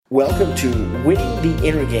Welcome to Winning the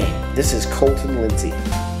Inner Game. This is Colton Lindsay.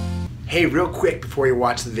 Hey, real quick before you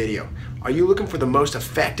watch the video, are you looking for the most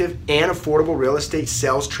effective and affordable real estate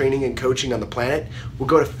sales training and coaching on the planet? Well,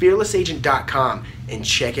 go to fearlessagent.com and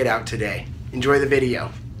check it out today. Enjoy the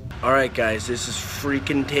video. Alright guys, this is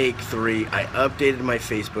freaking take 3. I updated my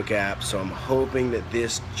Facebook app, so I'm hoping that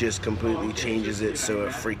this just completely changes it so it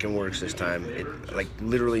freaking works this time. Like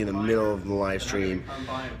literally in the middle of the live stream,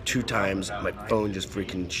 2 times, my phone just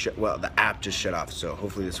freaking the app just shut off, so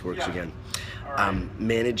hopefully this works again.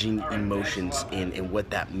 Managing emotions and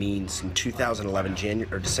what that means. In 2011,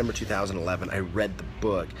 December 2011, I read the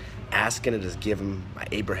book Ask and It Is Given by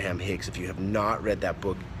Abraham Hicks. If you have not read that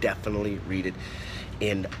book, definitely read it.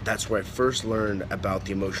 And that's where I first learned about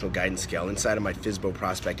the emotional guidance scale inside of my FSBO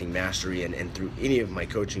prospecting mastery, and through any of my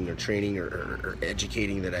coaching or training or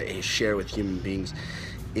educating that I share with human beings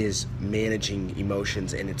is managing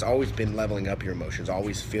emotions. And it's always been leveling up your emotions,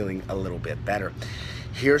 always feeling a little bit better.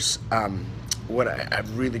 Here's what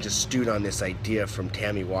I've really just stewed on this idea from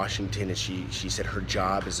Tammy Washington. Is she said her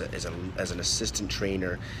job as an assistant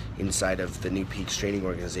trainer inside of the New Peaks training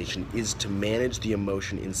organization is to manage the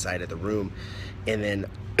emotion inside of the room. And then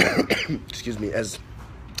excuse me, as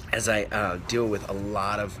I deal with a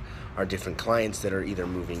lot of our different clients that are either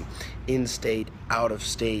moving in state, out of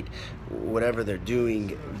state, whatever they're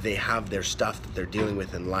doing, they have their stuff that they're dealing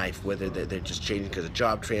with in life, whether they're just changing because of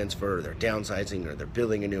job transfer, or they're downsizing, or they're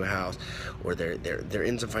building a new house, or they're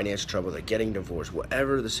in some financial trouble, they're getting divorced.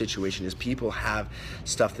 Whatever the situation is, people have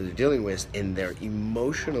stuff that they're dealing with, and they're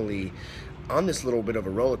emotionally on this little bit of a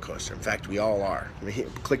roller coaster. In fact, we all are. I mean,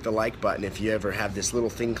 click the like button if you ever have this little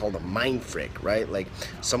thing called a mind frick, right? Like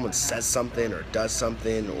someone says something or does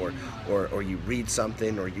something, or you read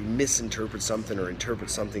something, or you misinterpret something or interpret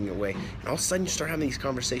something away, and all of a sudden you start having these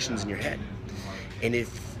conversations in your head. And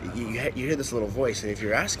if you hear this little voice, and if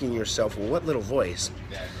you're asking yourself, well, what little voice?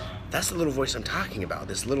 That's the little voice I'm talking about,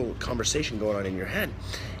 this little conversation going on in your head.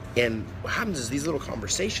 And what happens is these little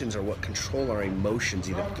conversations are what control our emotions,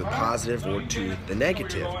 either to the positive or to the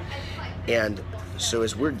negative. And so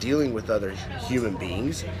as we're dealing with other human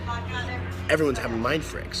beings, everyone's having mind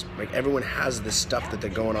fricks. Like everyone has this stuff that they're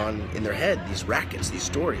going on in their head, these rackets, these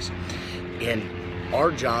stories. And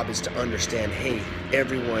our job is to understand, hey,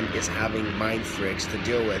 everyone is having mind fricks to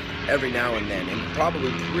deal with every now and then, and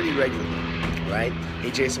probably pretty regularly, right?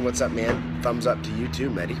 Hey Jason, what's up, man? Thumbs up to you too,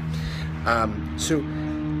 Medi. So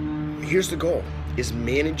here's the goal, is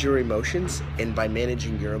manage your emotions, and by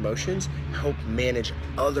managing your emotions, help manage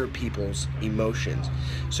other people's emotions.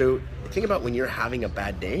 So think about when you're having a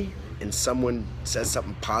bad day and someone says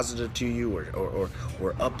something positive to you,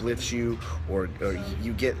 or uplifts you, or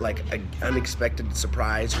you get like an unexpected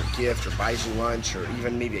surprise or gift, or buys you lunch, or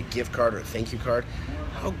even maybe a gift card or a thank you card.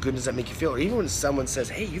 How good does that make you feel? Or even when someone says,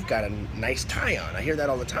 hey, you've got a nice tie on. I hear that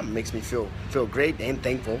all the time. It makes me feel great and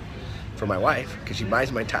thankful for my wife, because she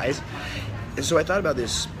buys my ties. And so I thought about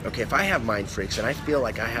this, okay, if I have mind freaks and I feel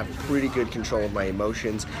like I have pretty good control of my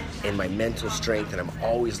emotions and my mental strength, and I'm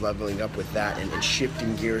always leveling up with that and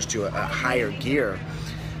shifting gears to a higher gear,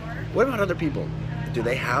 what about other people? Do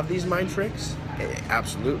they have these mind freaks?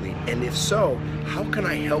 Absolutely. And if so, how can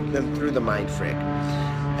I help them through the mind frick?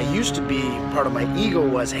 I used to be, part of my ego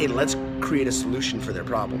was, hey, let's create a solution for their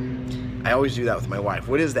problem. I always do that with my wife.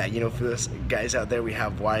 What is that? You know, for us guys out there, we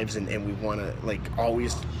have wives and we want to like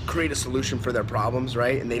always create a solution for their problems,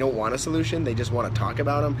 right? And they don't want a solution, they just want to talk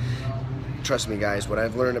about them. Trust me guys, what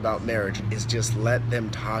I've learned about marriage is just let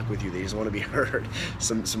them talk with you. They just want to be heard.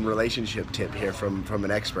 Some relationship tip here from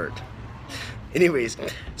an expert. Anyways,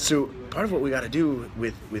 so part of what we got to do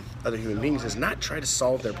with other human beings is not try to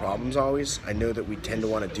solve their problems always. I know that we tend to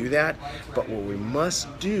want to do that, but what we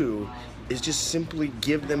must do is just simply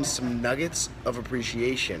give them some nuggets of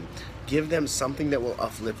appreciation. Give them something that will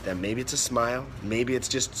uplift them. Maybe it's a smile. Maybe it's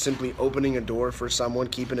just simply opening a door for someone,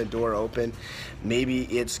 keeping a door open. Maybe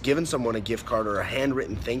it's giving someone a gift card or a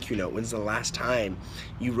handwritten thank you note. When's the last time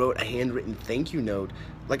you wrote a handwritten thank you note,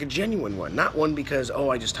 like a genuine one? Not one because,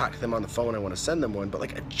 oh, I just talked to them on the phone, I want to send them one, but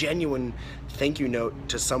like a genuine thank you note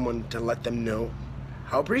to someone to let them know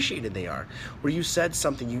how appreciated they are, where you said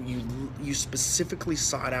something, you specifically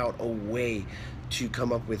sought out a way to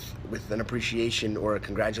come up with an appreciation or a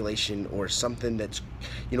congratulation or something that's,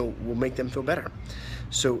 you know, will make them feel better.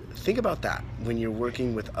 So think about that when you're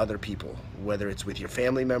working with other people, whether it's with your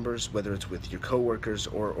family members, whether it's with your coworkers,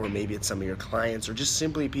 or maybe it's some of your clients, or just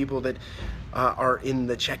simply people that are in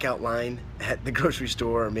the checkout line at the grocery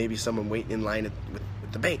store, or maybe someone waiting in line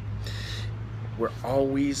with the bank. We're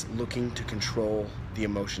always looking to control the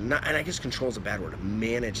emotion. And I guess control is a bad word.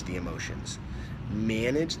 Manage the emotions.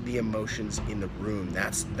 manage the emotions in the room.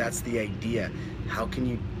 That's the idea. How can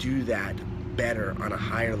you do that better on a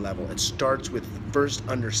higher level? It starts with first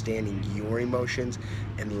understanding your emotions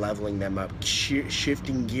and leveling them up,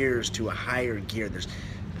 shifting gears to a higher gear.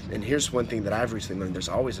 And here's one thing that I've recently learned: there's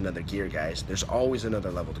always another gear, guys. There's always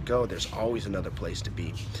another level to go. There's always another place to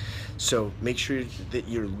be. So make sure that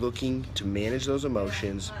you're looking to manage those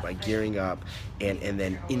emotions by gearing up and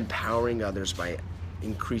then empowering others by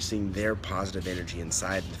increasing their positive energy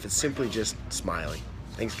inside. If it's simply just smiling.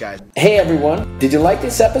 Thanks, guys. Hey everyone, did you like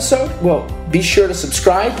this episode? Well, be sure to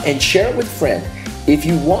subscribe and share it with a friend. If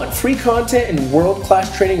you want free content and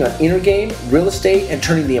world-class training on inner game, real estate, and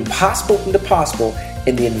turning the impossible into possible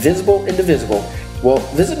and the invisible into visible, well,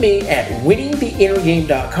 visit me at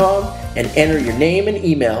winningtheinnergame.com and enter your name and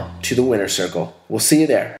email to the winner circle. We'll see you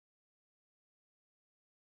there.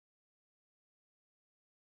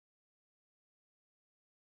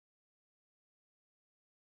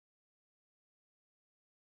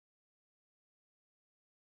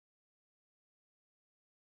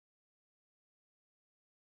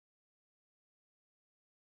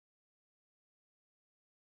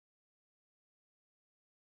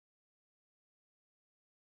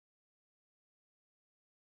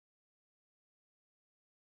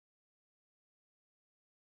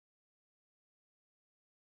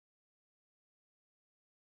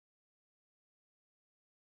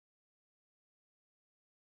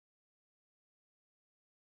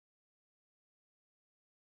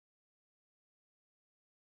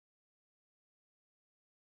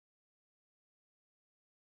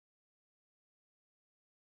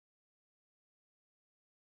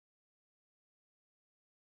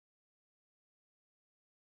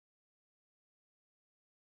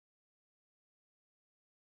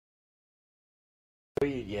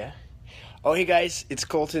 Yeah. Oh, hey guys, it's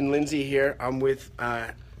Colton Lindsay here. I'm with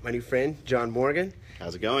my new friend, John Morgan.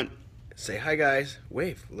 How's it going? Say hi, guys.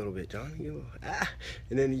 Wave a little bit, John.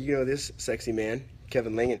 And then this sexy man,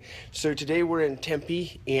 Kevin Langan. So today we're in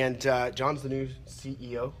Tempe, and John's the new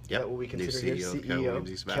CEO. Yep. That what we consider New here? CEO of Keller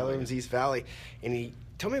Williams East Valley. Keller Williams East Valley. And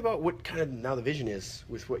tell me about what kind of now the vision is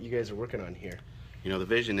with what you guys are working on here. The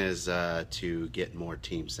vision is to get more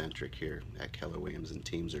team-centric here at Keller Williams, and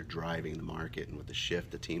teams are driving the market, and with the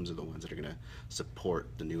shift, the teams are the ones that are going to support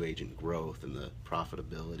the new agent growth and the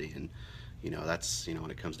profitability. And that's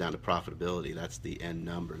when it comes down to profitability, that's the end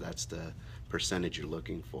number, that's the percentage you're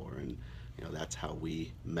looking for, and that's how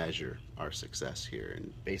we measure our success here.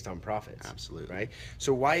 And based on profits. Absolutely. Right.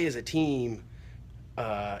 So why is a team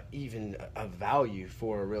even of value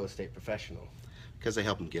for a real estate professional? Because they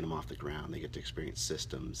help them get them off the ground. They get to experience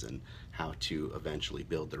systems and how to eventually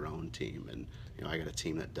build their own team. And I got a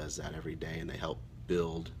team that does that every day, and they help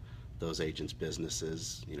build those agents'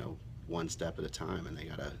 businesses, one step at a time. And they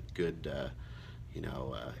got a good,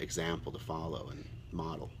 example to follow and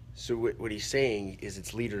model. So what he's saying is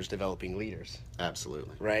it's leaders developing leaders.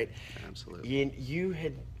 Absolutely. Right. Absolutely. You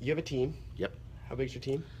have a team. Yep. How big's your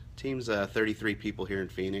team? Team's 33 people here in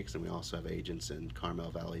Phoenix, and we also have agents in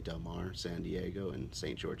Carmel Valley, Del Mar, San Diego, and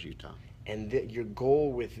St. George, Utah. And your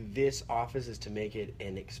goal with this office is to make it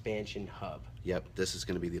an expansion hub. Yep, this is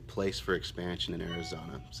going to be the place for expansion in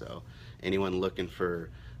Arizona. So anyone looking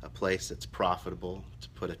for a place that's profitable to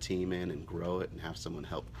put a team in and grow it and have someone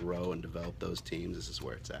help grow and develop those teams, this is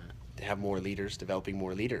where it's at. To have more leaders, developing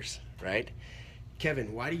more leaders, right?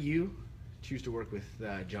 Kevin, why do you choose to work with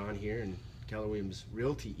John here and Keller Williams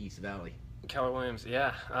Realty East Valley? Keller Williams,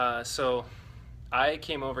 yeah. So I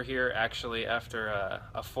came over here actually after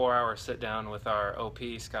a 4-hour sit down with our OP,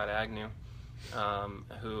 Scott Agnew,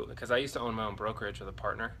 because I used to own my own brokerage with a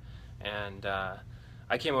partner, and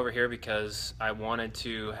I came over here because I wanted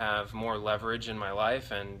to have more leverage in my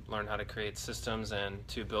life and learn how to create systems and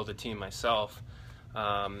to build a team myself.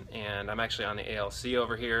 And I'm actually on the ALC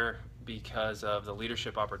over here because of the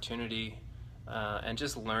leadership opportunity and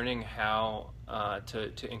just learning how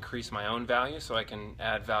to increase my own value so I can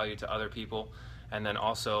add value to other people, and then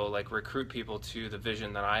also like recruit people to the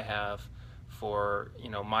vision that I have for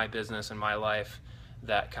my business and my life.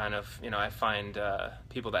 That kind of I find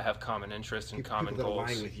people that have common interests and common people goals.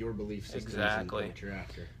 That align with your belief systems. Exactly. And what you're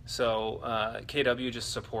after. So KW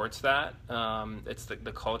just supports that. It's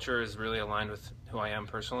the culture is really aligned with who I am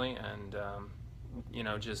personally, and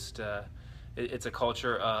it's a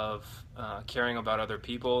culture of caring about other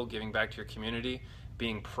people, giving back to your community,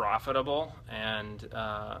 being profitable, and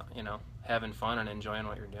having fun and enjoying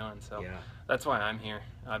what you're doing. So yeah. That's why I'm here.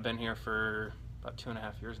 I've been here for about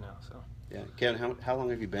 2.5 years now. So yeah, Kevin, how long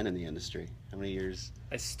have you been in the industry? How many years?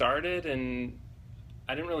 I started, and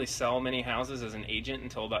I didn't really sell many houses as an agent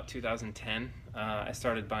until about 2010. I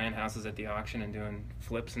started buying houses at the auction and doing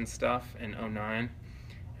flips and stuff in '09,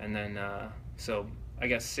 and then so I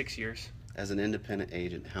guess 6 years. As an independent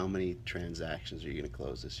agent, how many transactions are you going to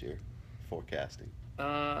close this year? Forecasting.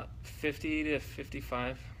 50 to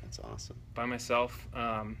 55. That's awesome. By myself,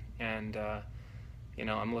 and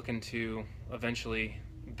I'm looking to eventually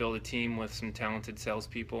build a team with some talented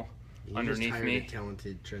salespeople underneath me. A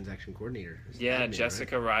talented transaction coordinator. Yeah,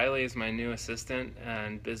 Jessica Riley is my new assistant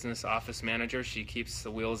and business office manager. She keeps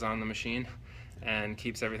the wheels on the machine and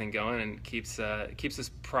keeps everything going and keeps us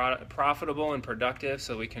profitable and productive,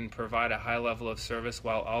 so we can provide a high level of service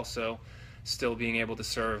while also still being able to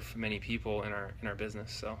serve many people in our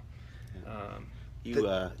business. So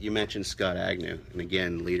you mentioned Scott Agnew, and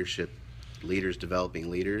again, leaders developing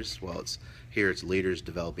leaders. Well, it's leaders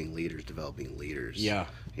developing leaders. Yeah.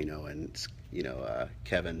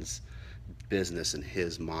 Kevin's business and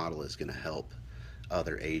his model is going to help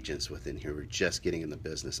other agents within here who are just getting in the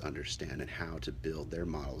business understand and how to build their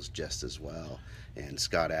models just as well. And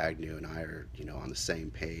Scott Agnew and I are, on the same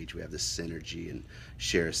page. We have this synergy and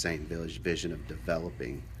share the same vision of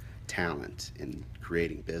developing talent and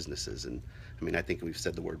creating businesses. And I think we've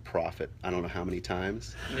said the word profit I don't know how many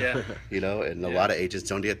times. Yeah. And a lot of agents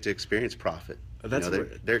don't get to experience profit.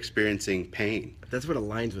 They're experiencing pain. That's what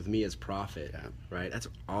aligns with me as profit, right? That's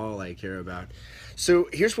all I care about. So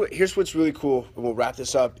here's what's really cool, and we'll wrap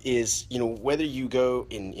this up, is, whether you go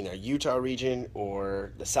in, Utah region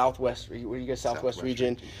or the Southwest, where you go Southwest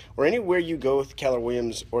region, or anywhere you go with Keller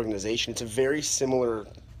Williams organization, it's a very similar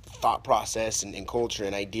thought process and culture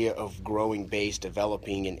and idea of growing base,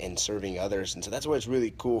 developing and serving others. And so that's why it's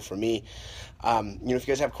really cool for me. If you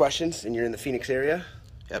guys have questions and you're in the Phoenix area,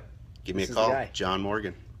 give me a call, John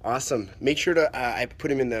Morgan. Awesome. Make sure to, I put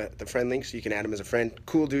him in the friend link so you can add him as a friend.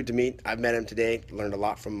 Cool dude to meet. I've met him today, learned a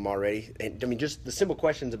lot from him already. And just the simple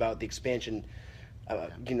questions about the expansion,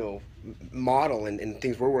 model and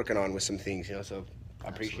things we're working on with some things, so I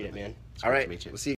appreciate it, man. All right. We'll see you.